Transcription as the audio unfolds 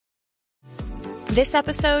This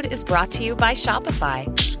episode is brought to you by Shopify.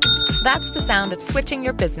 That's the sound of switching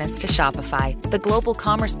your business to Shopify, the global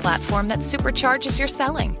commerce platform that supercharges your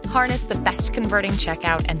selling. Harness the best converting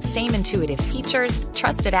checkout and same intuitive features,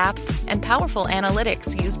 trusted apps, and powerful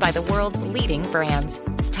analytics used by the world's leading brands.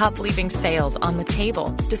 Stop leaving sales on the table.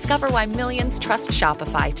 Discover why millions trust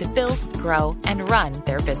Shopify to build, grow, and run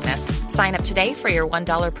their business. Sign up today for your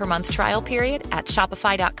 $1 per month trial period at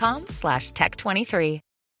shopify.com/tech23.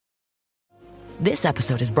 This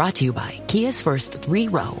episode is brought to you by Kia's first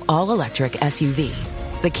 3-row all-electric SUV,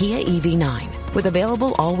 the Kia EV9, with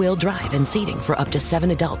available all-wheel drive and seating for up to 7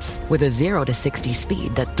 adults, with a 0 to 60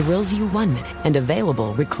 speed that thrills you 1 minute, and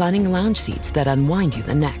available reclining lounge seats that unwind you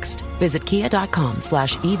the next. Visit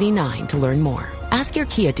kia.com/EV9 to learn more. Ask your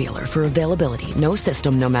Kia dealer for availability. No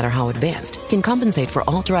system, no matter how advanced, can compensate for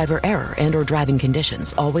all driver error and or driving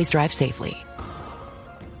conditions. Always drive safely.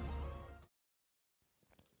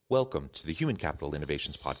 Welcome to the Human Capital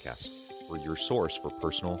Innovations Podcast. We're your source for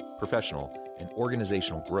personal, professional, and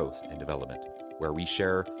organizational growth and development, where we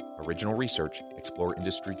share original research, explore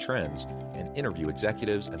industry trends, and interview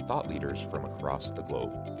executives and thought leaders from across the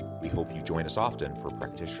globe. We hope you join us often for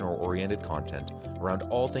practitioner-oriented content around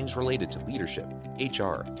all things related to leadership,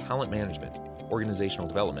 HR, talent management, organizational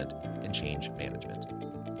development, and change management.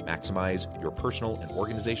 Maximize your personal and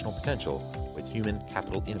organizational potential with Human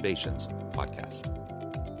Capital Innovations Podcast.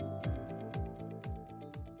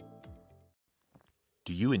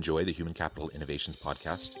 Do you enjoy the Human Capital Innovations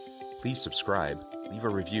Podcast? Please subscribe, leave a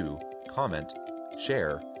review, comment,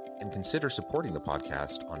 share, and consider supporting the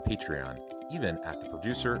podcast on Patreon, even at the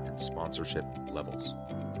producer and sponsorship levels.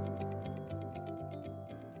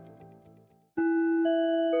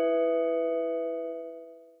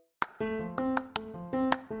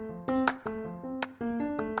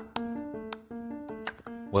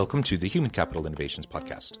 Welcome to the Human Capital Innovations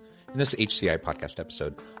Podcast. In this HCI podcast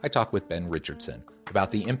episode, I talk with Ben Richardson about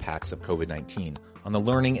the impacts of COVID-19 on the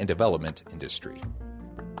learning and development industry.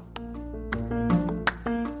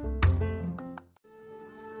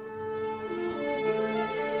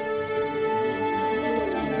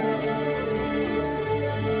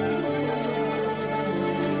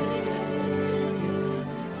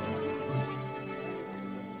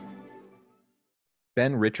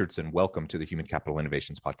 Ben Richardson, welcome to the Human Capital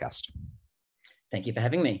Innovations Podcast. Thank you for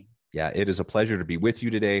having me. Yeah, it is a pleasure to be with you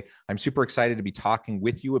today. I'm super excited to be talking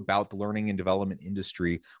with you about the learning and development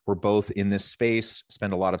industry. We're both in this space,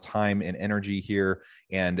 spend a lot of time and energy here,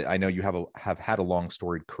 and I know you have had a long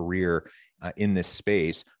storied career in this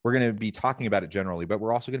space. We're going to be talking about it generally, but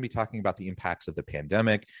we're also going to be talking about the impacts of the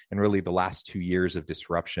pandemic and really the last 2 years of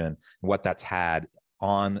disruption and what that's had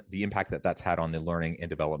on the impact that that's had on the learning and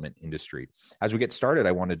development industry. As we get started,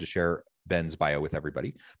 I wanted to share Ben's bio with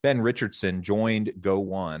everybody. Ben Richardson joined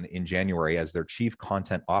Go1 in January as their Chief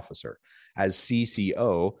Content Officer. As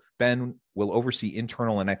CCO, Ben will oversee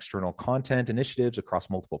internal and external content initiatives across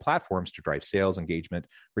multiple platforms to drive sales, engagement,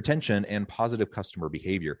 retention, and positive customer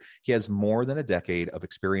behavior. He has more than a decade of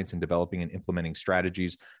experience in developing and implementing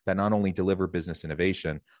strategies that not only deliver business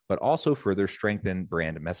innovation, but also further strengthen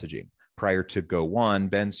brand messaging. Prior to Go1,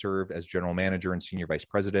 Ben served as General Manager and Senior Vice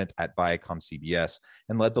President at Viacom CBS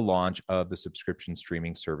and led the launch of the subscription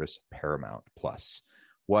streaming service Paramount Plus.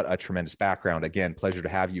 What a tremendous background. Again, pleasure to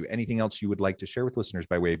have you. Anything else you would like to share with listeners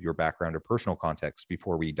by way of your background or personal context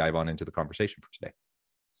before we dive on into the conversation for today?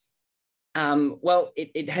 Well,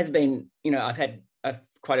 it has been, I've had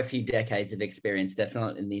quite a few decades of experience,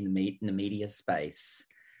 definitely in the media space.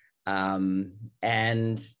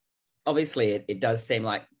 And obviously, it does seem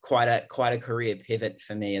like quite a career pivot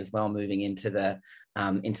for me as well, moving into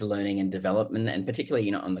into learning and development, and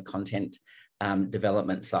particularly on the content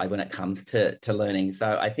development side when it comes to learning.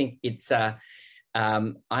 So I think it's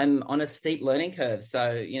I'm on a steep learning curve. So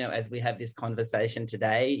as we have this conversation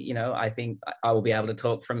today, I think I will be able to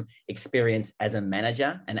talk from experience as a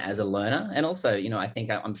manager and as a learner, and also I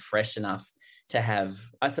think I'm fresh enough to have,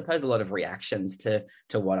 I suppose, a lot of reactions to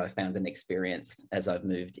what I found and experienced as I've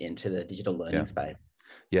moved into the digital learning space.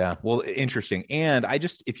 Yeah, well, interesting. And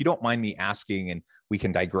if you don't mind me asking, and we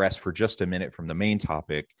can digress for just a minute from the main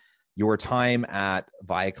topic, your time at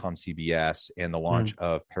Viacom CBS and the launch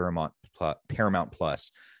of Paramount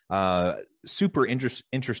Plus, super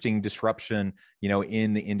interesting disruption,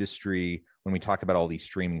 in the industry when we talk about all these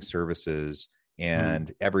streaming services.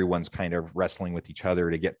 And everyone's kind of wrestling with each other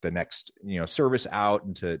to get the next, service out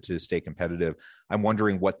and to stay competitive. I'm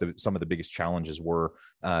wondering what some of the biggest challenges were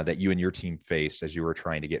that you and your team faced as you were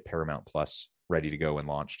trying to get Paramount Plus ready to go and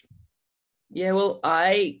launched. Yeah, well,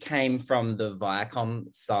 I came from the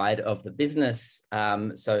Viacom side of the business.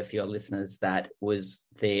 So for your listeners, that was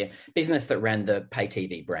the business that ran the pay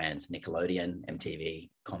TV brands, Nickelodeon, MTV,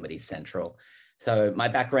 Comedy Central. So my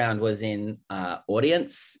background was in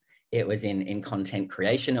audience. It was in content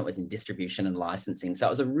creation. It was in distribution and licensing. So it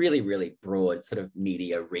was a really, really broad sort of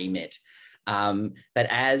media remit. And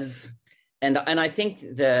I think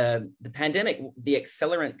the pandemic, the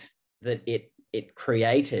accelerant that it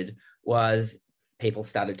created was people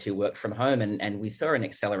started to work from home, and we saw an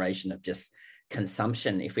acceleration of just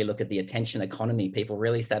consumption. If we look at the attention economy, people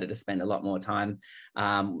really started to spend a lot more time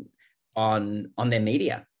on their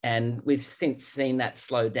media. And we've since seen that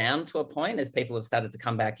slow down to a point as people have started to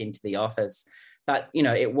come back into the office. But,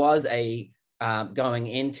 it was going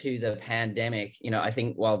into the pandemic, I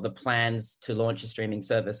think while the plans to launch a streaming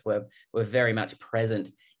service were very much present,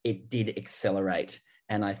 it did accelerate.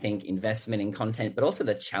 And I think investment in content, but also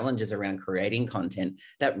the challenges around creating content,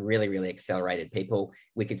 that really, really accelerated people.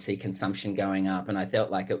 We could see consumption going up. And I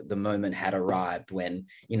felt like the moment had arrived when,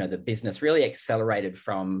 the business really accelerated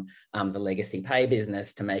from the legacy pay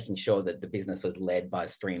business to making sure that the business was led by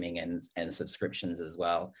streaming and subscriptions as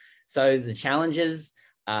well. So the challenges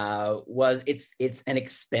was it's an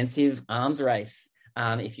expensive arms race.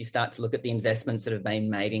 If you start to look at the investments that have been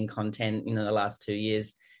made in content, the last 2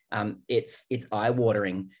 years, it's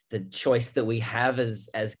eye-watering. The choice that we have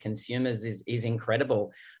as consumers is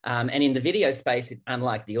incredible. And in the video space,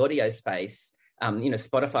 unlike the audio space,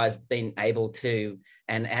 Spotify's been able to,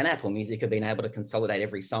 and Apple Music have been able to consolidate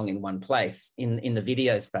every song in one place. In the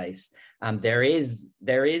video space, there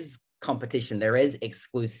is competition, there is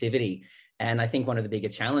exclusivity. And I think one of the bigger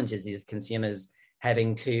challenges is consumers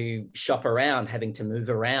having to shop around, having to move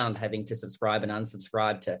around, having to subscribe and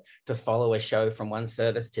unsubscribe to follow a show from one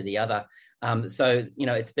service to the other. So,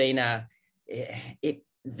 it's been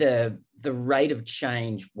the rate of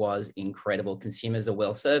change was incredible. Consumers are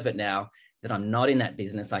well served, but now that I'm not in that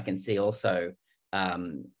business, I can see also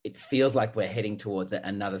it feels like we're heading towards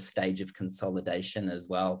another stage of consolidation as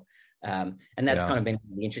well. And that's kind of been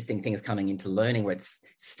the interesting things coming into learning, where it's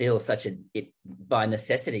still by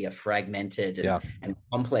necessity, a fragmented and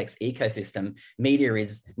complex ecosystem. Media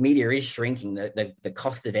is shrinking. The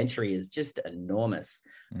cost of entry is just enormous.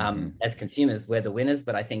 As consumers, we're the winners,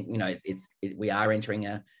 but I think, we are entering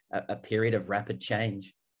a period of rapid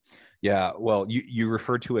change. Yeah, well, you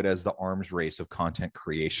refer to it as the arms race of content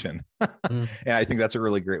creation. And I think that's a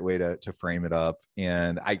really great way to frame it up.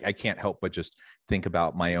 And I can't help but just think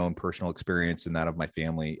about my own personal experience and that of my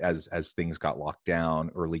family as things got locked down,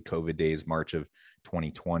 early COVID days, March of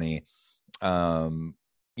 2020. We're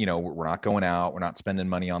not going out. We're not spending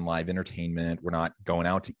money on live entertainment. We're not going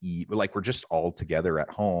out to eat. We're just all together at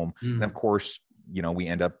home. And of course, we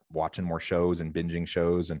end up watching more shows and binging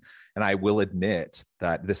shows. And I will admit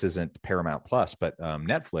that this isn't Paramount Plus, but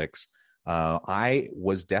Netflix, I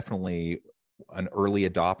was definitely an early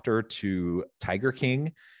adopter to Tiger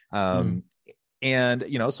King. And,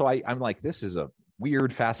 so I'm like, this is a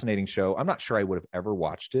weird, fascinating show. I'm not sure I would have ever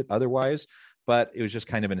watched it otherwise, but it was just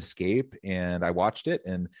kind of an escape. And I watched it.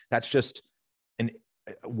 And that's just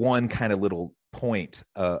one kind of little point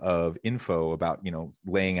of info about,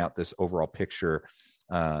 laying out this overall picture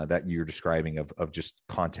that you're describing of just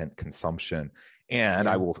content consumption. And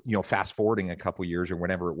I will, fast forwarding a couple years or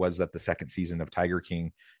whenever it was that the second season of Tiger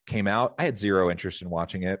King came out, I had zero interest in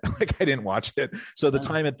watching it. I didn't watch it. So the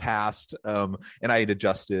time had passed, and I had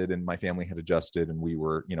adjusted, and my family had adjusted, and we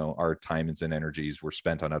were, our times and energies were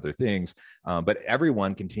spent on other things. But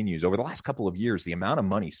everyone continues over the last couple of years, the amount of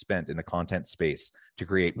money spent in the content space to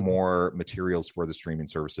create more materials for the streaming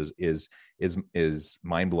services is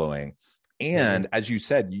mind blowing. And as you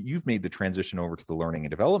said, you've made the transition over to the learning and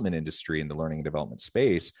development industry and the learning and development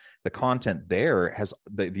space. The content there has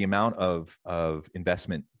the amount of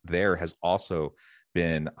investment there has also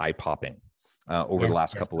been eye-popping over the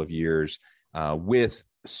last couple of years, with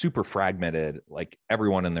super fragmented, like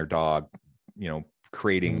everyone and their dog,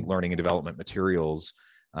 creating learning and development materials.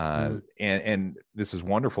 And this is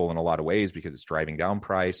wonderful in a lot of ways because it's driving down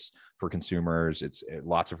price for consumers. It's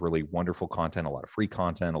lots of really wonderful content, a lot of free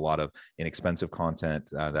content, a lot of inexpensive content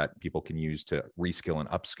that people can use to reskill and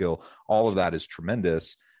upskill. All of that is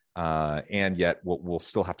tremendous. And yet we'll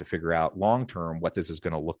still have to figure out long-term what this is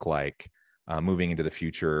going to look like moving into the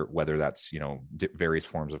future, whether that's, various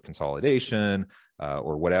forms of consolidation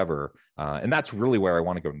or whatever. And that's really where I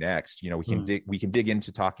want to go next. We can dig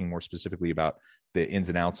into talking more specifically about the ins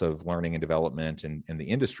and outs of learning and development and the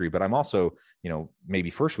industry. But I'm also, maybe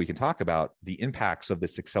first we can talk about the impacts of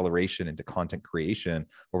this acceleration into content creation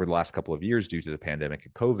over the last couple of years due to the pandemic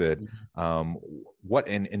and COVID. what,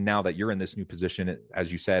 and now that you're in this new position,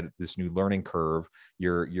 as you said, this new learning curve,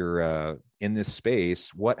 you're in this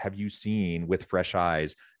space, what have you seen with fresh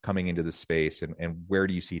eyes coming into the space, and where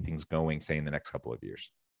do you see things going, say, in the next couple of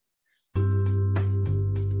years?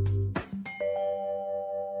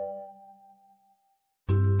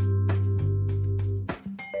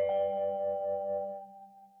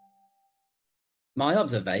 My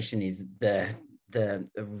observation is the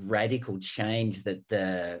radical change that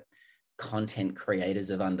the content creators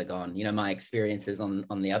have undergone. My experiences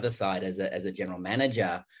on the other side as a general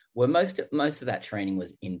manager were most of that training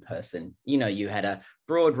was in person. You had a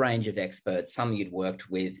broad range of experts, some you'd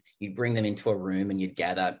worked with, you'd bring them into a room and you'd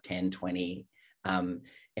gather 10, 20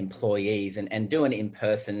 employees and do an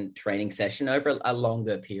in-person training session over a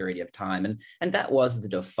longer period of time. And that was the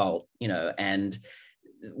default, and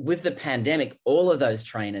with the pandemic, all of those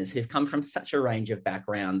trainers who've come from such a range of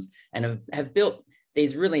backgrounds and have built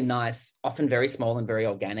these really nice, often very small and very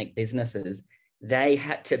organic businesses, they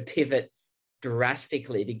had to pivot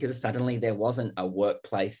drastically because suddenly there wasn't a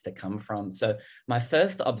workplace to come from. So my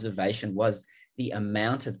first observation was the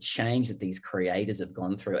amount of change that these creators have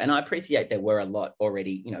gone through. And I appreciate there were a lot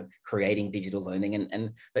already, creating digital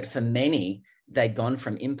learning. But for many, they'd gone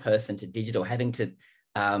from in-person to digital, having to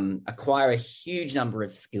acquire a huge number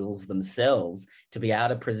of skills themselves to be able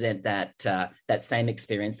to present that same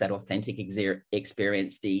experience, that authentic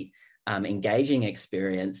experience, the engaging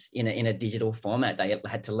experience in a digital format. They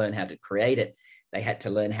had to learn how to create it. They had to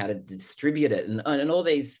learn how to distribute it, and all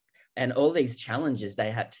these challenges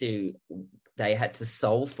they had to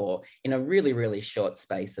solve for in a really, really short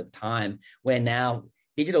space of time. Where now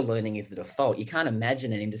digital learning is the default. You can't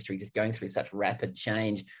imagine an industry just going through such rapid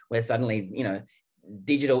change where suddenly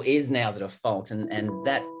digital is now the default, and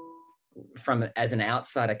that, from as an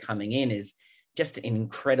outsider coming in, is just an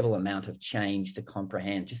incredible amount of change to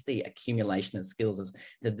comprehend. Just the accumulation of skills, as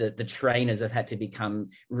the trainers have had to become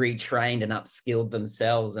retrained and upskilled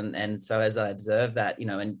themselves, and so as I observe that,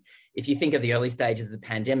 and if you think of the early stages of the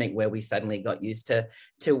pandemic where we suddenly got used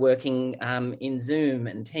to working in Zoom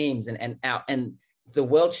and Teams and the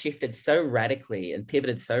world shifted so radically and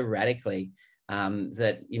pivoted so radically.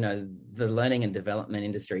 That the learning and development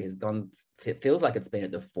industry has gone. It feels like it's been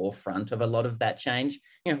at the forefront of a lot of that change.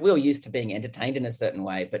 We were used to being entertained in a certain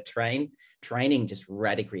way, but training just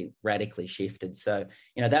radically shifted. So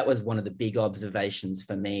that was one of the big observations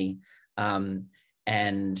for me. And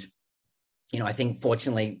I think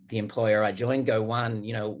fortunately the employer I joined,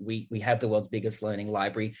 Go1, we have the world's biggest learning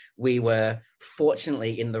library. We were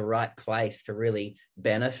fortunately in the right place to really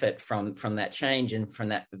benefit from that change, and from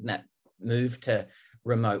that move to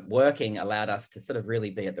remote working allowed us to sort of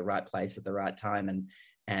really be at the right place at the right time.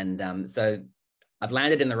 And so I've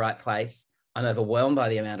landed in the right place. I'm overwhelmed by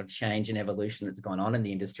the amount of change and evolution that's gone on in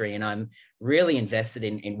the industry, and I'm really invested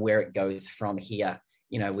in where it goes from here.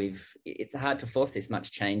 It's hard to force this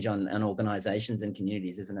much change on organizations and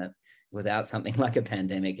communities, isn't it? Without something like a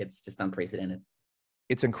pandemic, it's just unprecedented.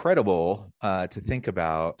 It's incredible to think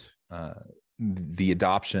about the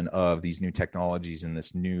adoption of these new technologies and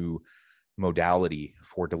this new modality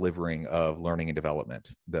for delivering of learning and development.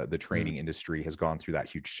 The training industry has gone through that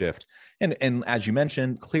huge shift. And as you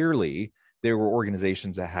mentioned, clearly there were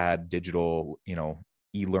organizations that had digital,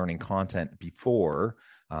 e-learning content before.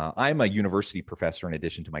 I'm a university professor in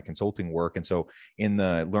addition to my consulting work. And so in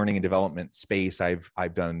the learning and development space,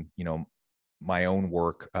 I've done, my own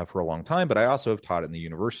work for a long time, but I also have taught in the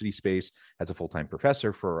university space as a full-time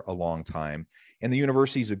professor for a long time. And the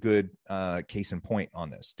university is a good case in point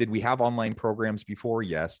on this. Did we have online programs before?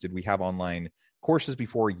 Yes. Did we have online courses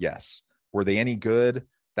before? Yes. Were they any good?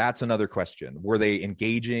 That's another question. Were they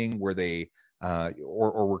engaging? Were they,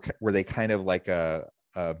 or were they kind of like a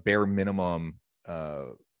bare minimum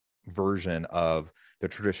version of the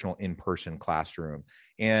traditional in-person classroom?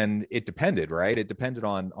 And it depended, right? It depended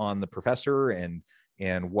on the professor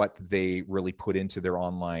and what they really put into their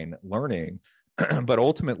online learning. But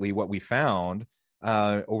ultimately what we found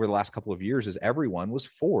over the last couple of years is everyone was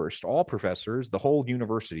forced, all professors, the whole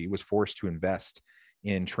university was forced to invest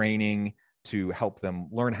in training to help them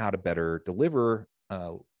learn how to better deliver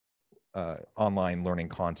online learning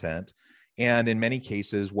content. And in many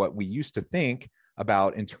cases, what we used to think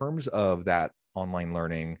about in terms of that online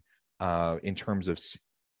learning, in terms of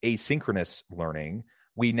asynchronous learning,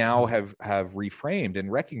 we now have reframed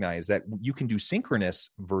and recognized that you can do synchronous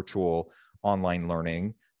virtual online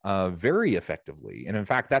learning very effectively. And in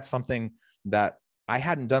fact, that's something that I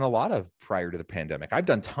hadn't done a lot of prior to the pandemic. I've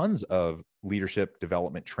done tons of leadership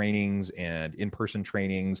development trainings and in-person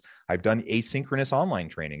trainings. I've done asynchronous online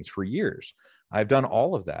trainings for years. I've done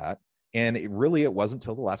all of that. And it wasn't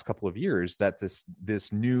until the last couple of years that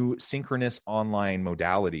this new synchronous online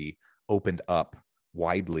modality opened up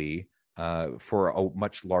widely for a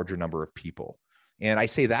much larger number of people. And I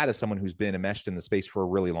say that as someone who's been enmeshed in the space for a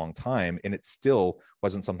really long time, and it still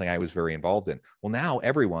wasn't something I was very involved in. Well, now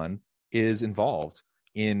everyone is involved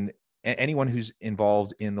in, anyone who's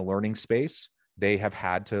involved in the learning space, they have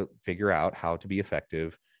had to figure out how to be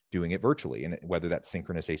effective doing it virtually, and whether that's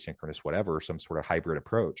synchronous, asynchronous, whatever, some sort of hybrid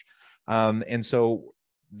approach. And so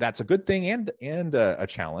that's a good thing and a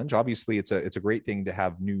challenge. Obviously, it's a great thing to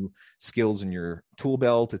have new skills in your tool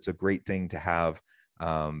belt. It's a great thing to have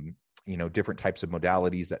different types of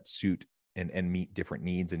modalities that suit and meet different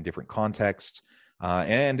needs in different contexts.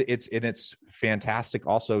 And it's fantastic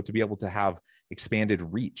also to be able to have expanded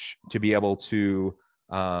reach, to be able to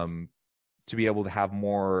have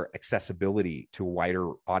more accessibility to a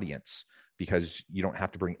wider audience, because you don't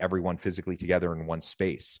have to bring everyone physically together in one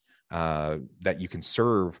space, that you can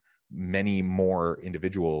serve many more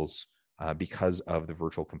individuals because of the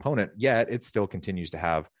virtual component, yet it still continues to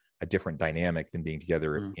have a different dynamic than being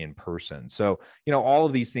together in person. So, all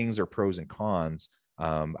of these things are pros and cons.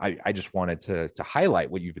 I just wanted to highlight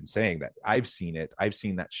what you've been saying, that I've seen it. I've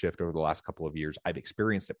seen that shift over the last couple of years. I've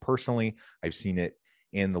experienced it personally. I've seen it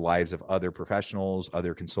in the lives of other professionals,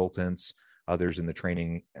 other consultants, others in the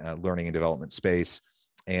training, learning and development space.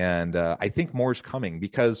 And I think more is coming,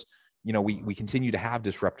 because, we continue to have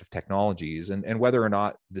disruptive technologies, and whether or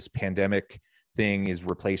not this pandemic thing is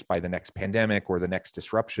replaced by the next pandemic or the next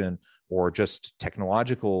disruption or just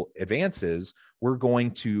technological advances, we're going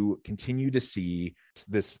to continue to see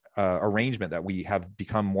this arrangement that we have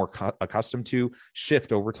become more accustomed to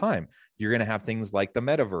shift over time. You're going to have things like the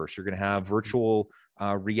metaverse. You're going to have virtual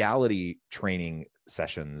reality training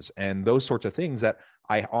sessions and those sorts of things that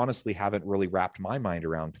I honestly haven't really wrapped my mind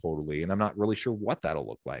around totally. And I'm not really sure what that'll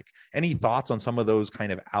look like. Any thoughts on some of those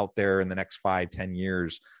kind of out there in the next 5-10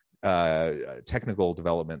 years, technical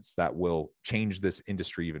developments that will change this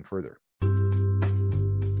industry even further?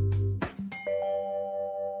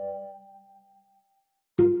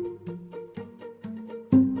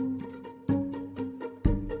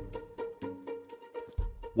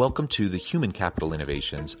 Welcome to the Human Capital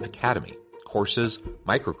Innovations Academy. Courses,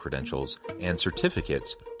 micro-credentials, and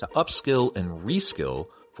certificates to upskill and reskill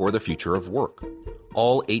for the future of work.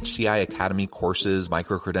 All HCI Academy courses,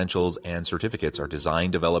 micro-credentials, and certificates are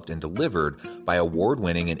designed, developed, and delivered by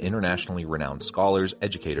award-winning and internationally renowned scholars,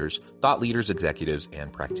 educators, thought leaders, executives,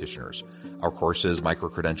 and practitioners. Our courses,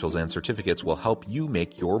 micro-credentials, and certificates will help you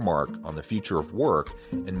make your mark on the future of work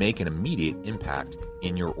and make an immediate impact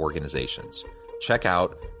in your organizations. Check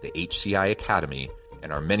out the HCI Academy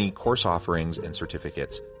and our many course offerings and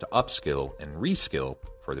certificates to upskill and reskill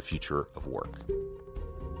for the future of work.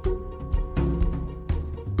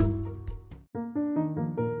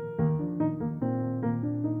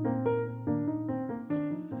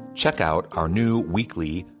 Check out our new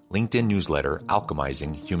weekly LinkedIn newsletter,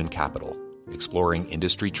 Alchemizing Human Capital, exploring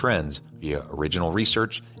industry trends via original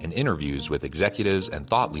research and interviews with executives and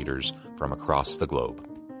thought leaders from across the globe.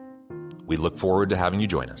 We look forward to having you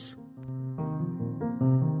join us.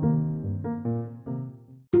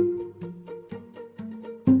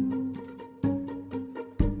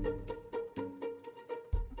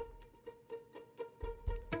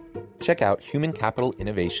 Check out Human Capital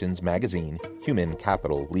Innovations magazine, Human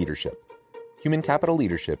Capital Leadership. Human Capital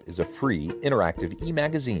Leadership is a free, interactive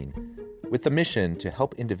e-magazine with the mission to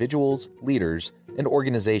help individuals, leaders, and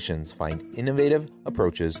organizations find innovative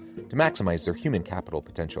approaches to maximize their human capital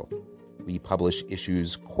potential. We publish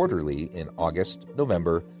issues quarterly in August,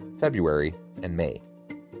 November, February, and May.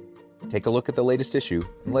 Take a look at the latest issue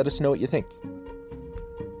and let us know what you think.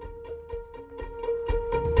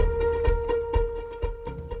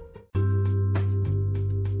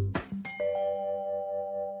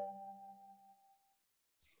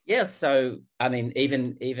 Yeah, so I mean,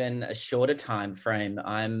 even a shorter time frame.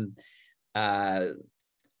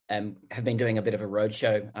 Have been doing a bit of a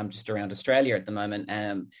roadshow just around Australia at the moment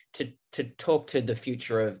to talk to the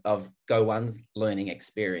future of Go1's learning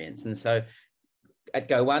experience. And so at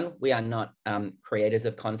Go1, we are not creators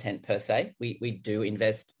of content per se. We do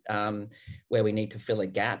invest where we need to fill a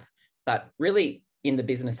gap, but really in the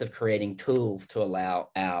business of creating tools to allow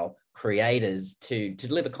our creators to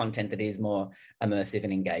deliver content that is more immersive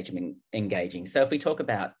and engaging. So if we talk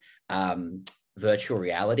about virtual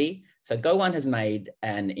reality, so Go1 has made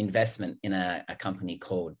an investment in a company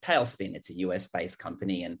called Tailspin. It's a US-based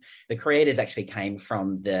company, and the creators actually came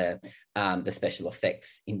from the special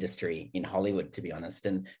effects industry in Hollywood, to be honest.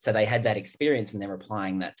 And so they had that experience, and they're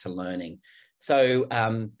applying that to learning. So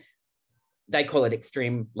They call it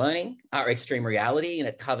extreme learning or extreme reality, and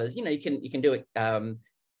it covers, you can do it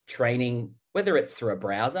training, whether it's through a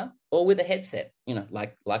browser or with a headset,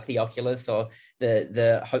 like the Oculus or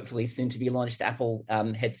the hopefully soon to be launched Apple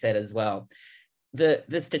headset as well. The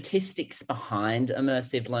statistics behind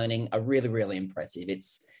immersive learning are really, really impressive.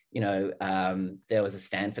 It's, there was a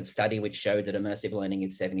Stanford study which showed that immersive learning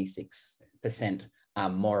is 76%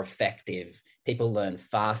 more effective. People learn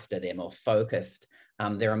faster, they're more focused,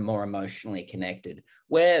 they're more emotionally connected.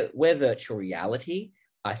 Where virtual reality,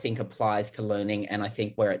 I think, applies to learning, and I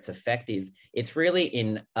think where it's effective, it's really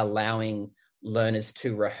in allowing learners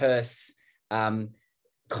to rehearse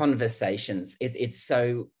conversations. It's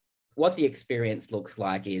so, what the experience looks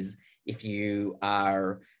like is, if you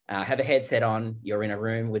are have a headset on, you're in a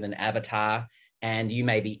room with an avatar, and you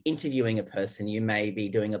may be interviewing a person, you may be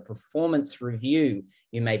doing a performance review,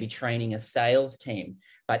 you may be training a sales team.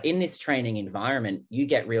 But in this training environment, you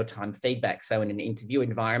get real-time feedback. So in an interview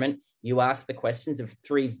environment, you ask the questions of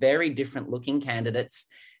 3 very different looking candidates,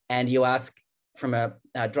 and you ask from a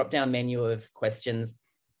drop-down menu of questions.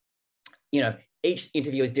 Each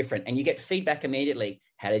interview is different, and you get feedback immediately.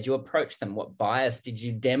 How did you approach them? What bias did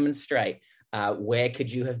you demonstrate? Where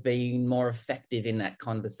could you have been more effective in that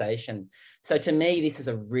conversation? So to me, this is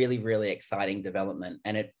a really, really exciting development,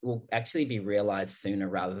 and it will actually be realized sooner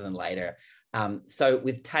rather than later. So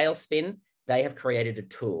with Tailspin, they have created a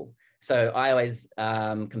tool. So I always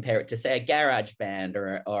compare it to, say, a GarageBand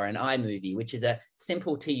or an iMovie, which is a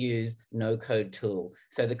simple to use no-code tool.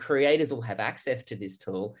 So the creators will have access to this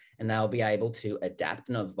tool, and they'll be able to adapt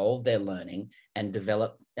and evolve their learning and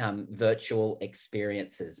develop virtual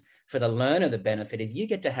experiences. For the learner, the benefit is you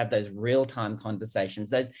get to have those real-time conversations,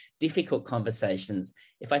 those difficult conversations.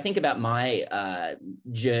 If I think about my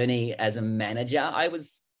journey as a manager, I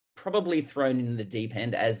was probably thrown in the deep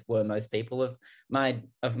end, as were most people of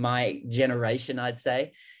my generation, I'd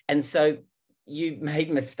say. And so you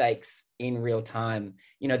made mistakes in real time.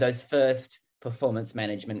 Those first performance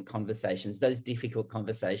management conversations, those difficult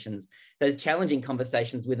conversations, those challenging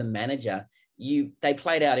conversations with a manager, they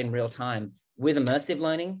played out in real time. With immersive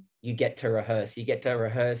learning, you get to rehearse, you get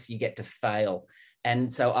to fail.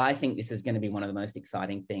 And so I think this is going to be one of the most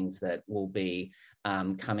exciting things that will be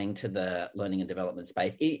coming to the learning and development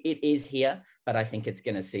space. It is here, but I think it's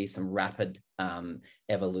going to see some rapid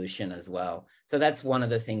evolution as well. So that's one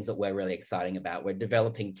of the things that we're really exciting about. We're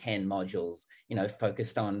developing 10 modules,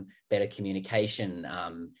 focused on better communication,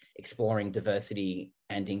 exploring diversity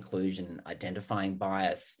and inclusion, identifying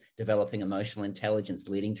bias, developing emotional intelligence,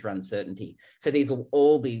 leading through uncertainty. So these will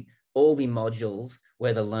all be modules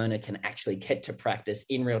where the learner can actually get to practice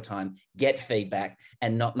in real time, get feedback,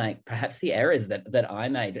 and not make perhaps the errors that I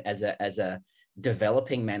made as a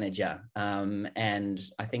developing manager. And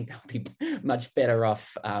I think they'll be much better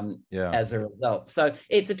off as a result. So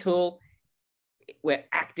it's a tool we're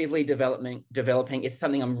actively developing. It's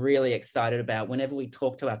something I'm really excited about. Whenever we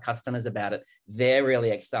talk to our customers about it, they're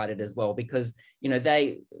really excited as well, because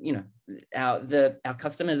our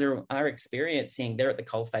customers are experiencing, they're at the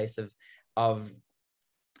coalface of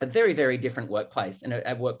a very, very different workplace, and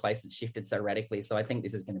a workplace that's shifted so radically. So I think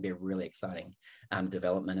this is going to be a really exciting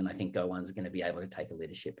development, and I think Go1's going to be able to take a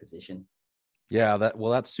leadership position. Yeah,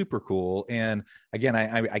 that's super cool. And again,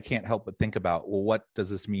 I can't help but think about, well, what does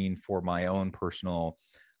this mean for my own personal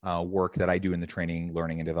work that I do in the training,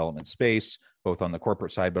 learning, and development space, both on the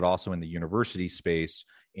corporate side, but also in the university space,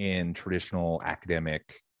 in traditional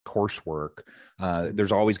academic coursework.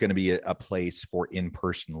 There's always going to be a place for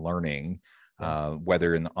in-person learning,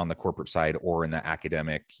 whether on the corporate side or in the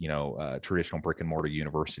academic, traditional brick and mortar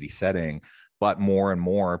university setting. But more and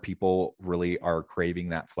more people really are craving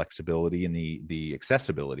that flexibility and the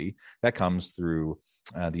accessibility that comes through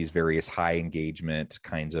these various high engagement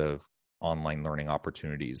kinds of online learning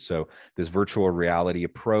opportunities. So this virtual reality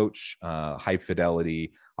approach, high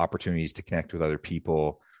fidelity opportunities to connect with other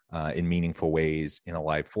people in meaningful ways in a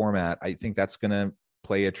live format, I think that's going to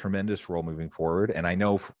play a tremendous role moving forward. And I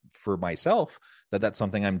know for myself that's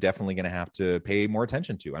something I'm definitely going to have to pay more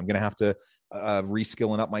attention to. I'm going to have to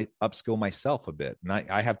reskill and upskill myself a bit.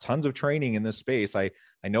 And I have tons of training in this space. I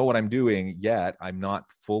know what I'm doing, yet I'm not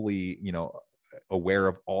fully, aware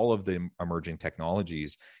of all of the emerging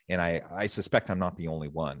technologies. And I suspect I'm not the only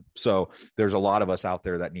one. So there's a lot of us out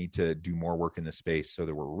there that need to do more work in this space so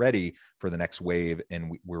that we're ready for the next wave,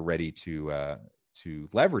 and we're ready to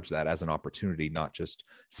leverage that as an opportunity, not just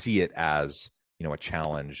see it as, a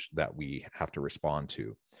challenge that we have to respond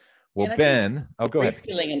to. Well, And I Ben, go ahead.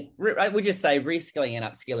 I would just say reskilling and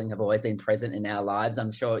upskilling have always been present in our lives.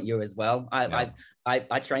 I'm sure you as well. I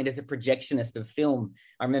trained as a projectionist of film.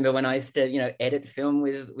 I remember when I used to, edit film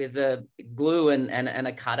with a glue and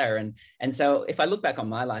a cutter. And so if I look back on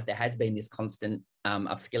my life, there has been this constant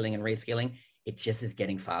upskilling and reskilling. It just is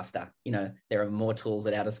getting faster. There are more tools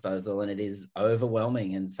at our disposal and it is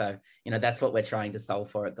overwhelming. And so, that's what we're trying to solve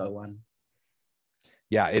for at Go One.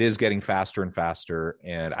 Yeah, it is getting faster and faster,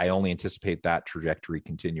 and I only anticipate that trajectory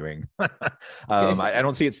continuing. I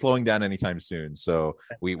don't see it slowing down anytime soon. So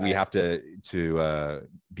we have to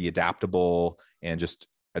be adaptable and just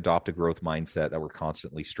adopt a growth mindset that we're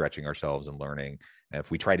constantly stretching ourselves and learning. And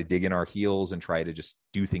if we try to dig in our heels and try to just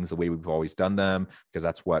do things the way we've always done them, because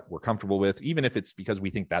that's what we're comfortable with, even if it's because we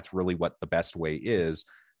think that's really what the best way is,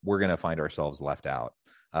 we're going to find ourselves left out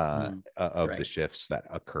of the shifts that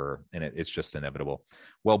occur, and it's just inevitable.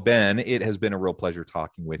 Well, Ben, it has been a real pleasure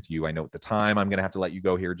talking with you. I know at the time I'm going to have to let you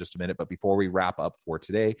go here in just a minute, but before we wrap up for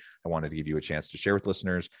today, I wanted to give you a chance to share with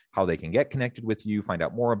listeners how they can get connected with you, find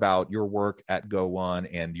out more about your work at Go One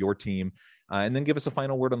and your team, and then give us a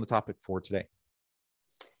final word on the topic for today.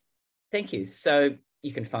 Thank you. So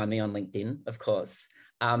you can find me on LinkedIn, of course.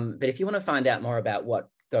 But if you want to find out more about what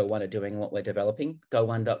Go One are doing, what we're developing,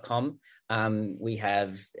 go1.com. We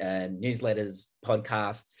have newsletters,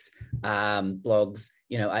 podcasts, blogs.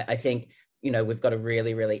 I think, we've got a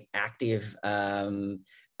really, really active bunch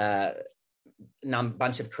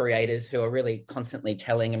of creators who are really constantly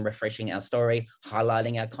telling and refreshing our story,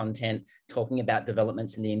 highlighting our content, talking about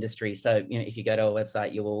developments in the industry. So, if you go to our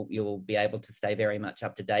website, you will be able to stay very much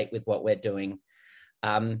up to date with what we're doing.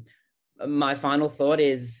 My final thought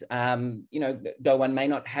is, Go One may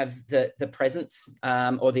not have the presence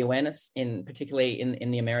or the awareness particularly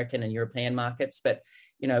in the American and European markets, but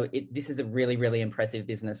this is a really, really impressive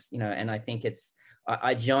business. And I think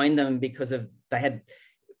I joined them because they had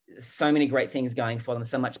so many great things going for them,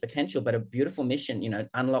 so much potential, but a beautiful mission.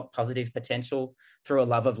 Unlock positive potential through a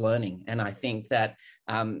love of learning. And I think that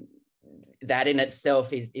that in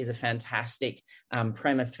itself is a fantastic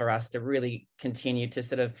premise for us to really continue to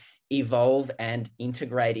sort of evolve and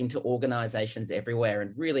integrate into organizations everywhere.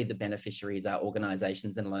 And really the beneficiaries are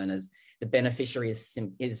organizations and learners. The beneficiary is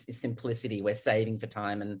simplicity. We're saving for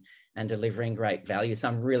time and delivering great value. So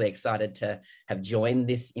I'm really excited to have joined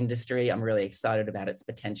this industry. I'm really excited about its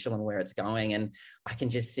potential and where it's going. And I can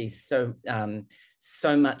just see so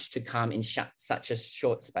much to come in such a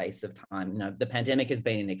short space of time. The pandemic has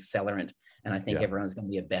been an accelerant, and I think everyone's going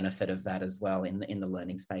to be a benefit of that as well in the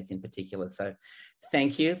learning space in particular. So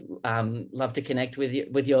thank you. Love to connect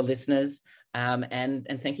with your listeners. And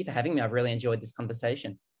thank you for having me. I've really enjoyed this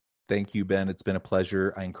conversation. Thank you, Ben. It's been a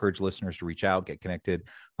pleasure. I encourage listeners to reach out, get connected,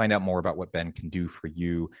 find out more about what Ben can do for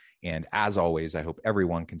you. And as always, I hope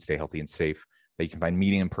everyone can stay healthy and safe, that you can find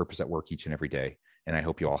meaning and purpose at work each and every day. And I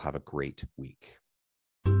hope you all have a great week.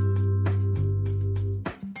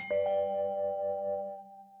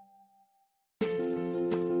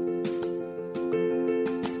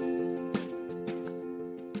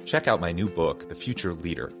 Check out my new book, The Future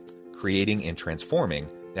Leader, Creating and Transforming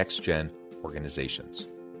Next-Gen Organizations.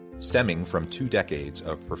 Stemming from 2 decades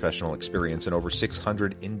of professional experience and over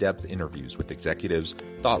 600 in-depth interviews with executives,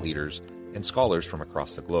 thought leaders, and scholars from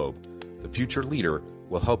across the globe, The Future Leader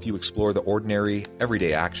will help you explore the ordinary,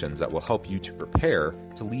 everyday actions that will help you to prepare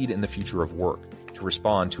to lead in the future of work, to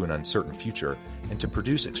respond to an uncertain future, and to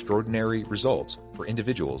produce extraordinary results for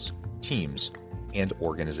individuals, teams, and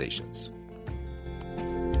organizations.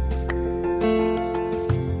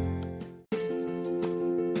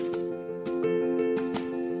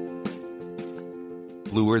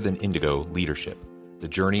 Bluer Than Indigo Leadership, the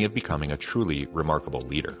journey of becoming a truly remarkable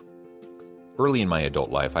leader. Early in my adult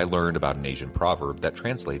life, I learned about an Asian proverb that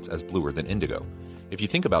translates as bluer than indigo. If you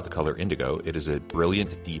think about the color indigo, it is a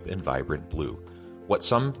brilliant, deep, and vibrant blue, what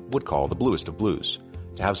some would call the bluest of blues.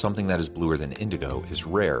 To have something that is bluer than indigo is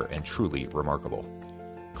rare and truly remarkable.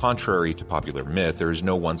 Contrary to popular myth, there is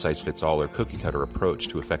no one-size-fits-all or cookie-cutter approach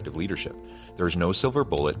to effective leadership. There is no silver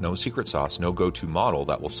bullet, no secret sauce, no go-to model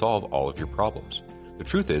that will solve all of your problems. The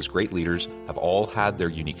truth is, great leaders have all had their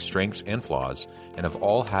unique strengths and flaws, and have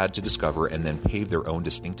all had to discover and then pave their own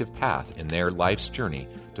distinctive path in their life's journey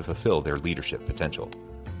to fulfill their leadership potential.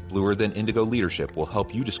 Bluer Than Indigo Leadership will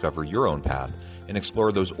help you discover your own path and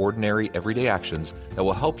explore those ordinary, everyday actions that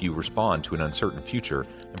will help you respond to an uncertain future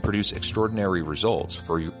and produce extraordinary results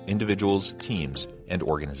for individuals, teams, and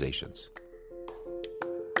organizations.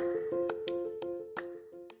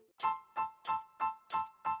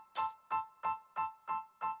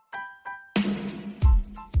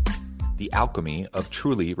 The Alchemy of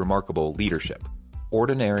Truly Remarkable Leadership,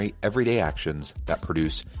 ordinary, everyday actions that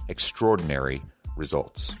produce extraordinary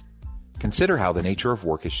results. Consider how the nature of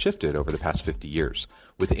work has shifted over the past 50 years.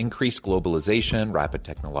 With increased globalization, rapid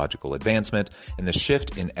technological advancement, and the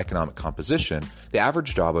shift in economic composition, the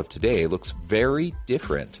average job of today looks very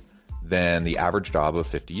different than the average job of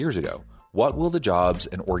 50 years ago. What will the jobs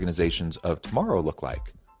and organizations of tomorrow look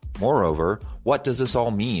like? Moreover, what does this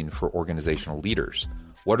all mean for organizational leaders?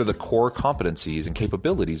 What are the core competencies and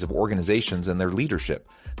capabilities of organizations and their leadership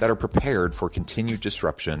that are prepared for continued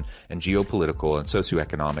disruption and geopolitical and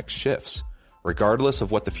socioeconomic shifts? Regardless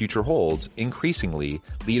of what the future holds, increasingly,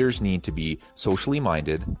 leaders need to be socially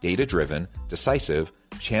minded, data-driven, decisive,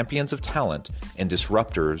 champions of talent, and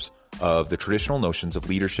disruptors of the traditional notions of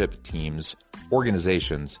leadership, teams,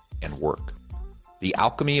 organizations, and work. The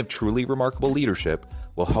alchemy of truly remarkable leadership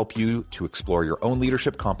will help you to explore your own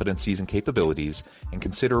leadership competencies and capabilities and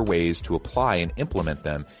consider ways to apply and implement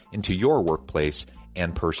them into your workplace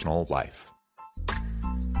and personal life.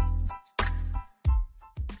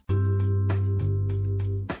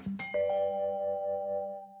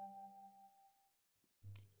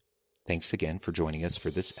 Thanks again for joining us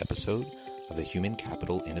for this episode of the Human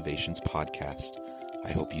Capital Innovations Podcast.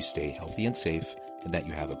 I hope you stay healthy and safe and that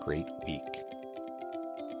you have a great week.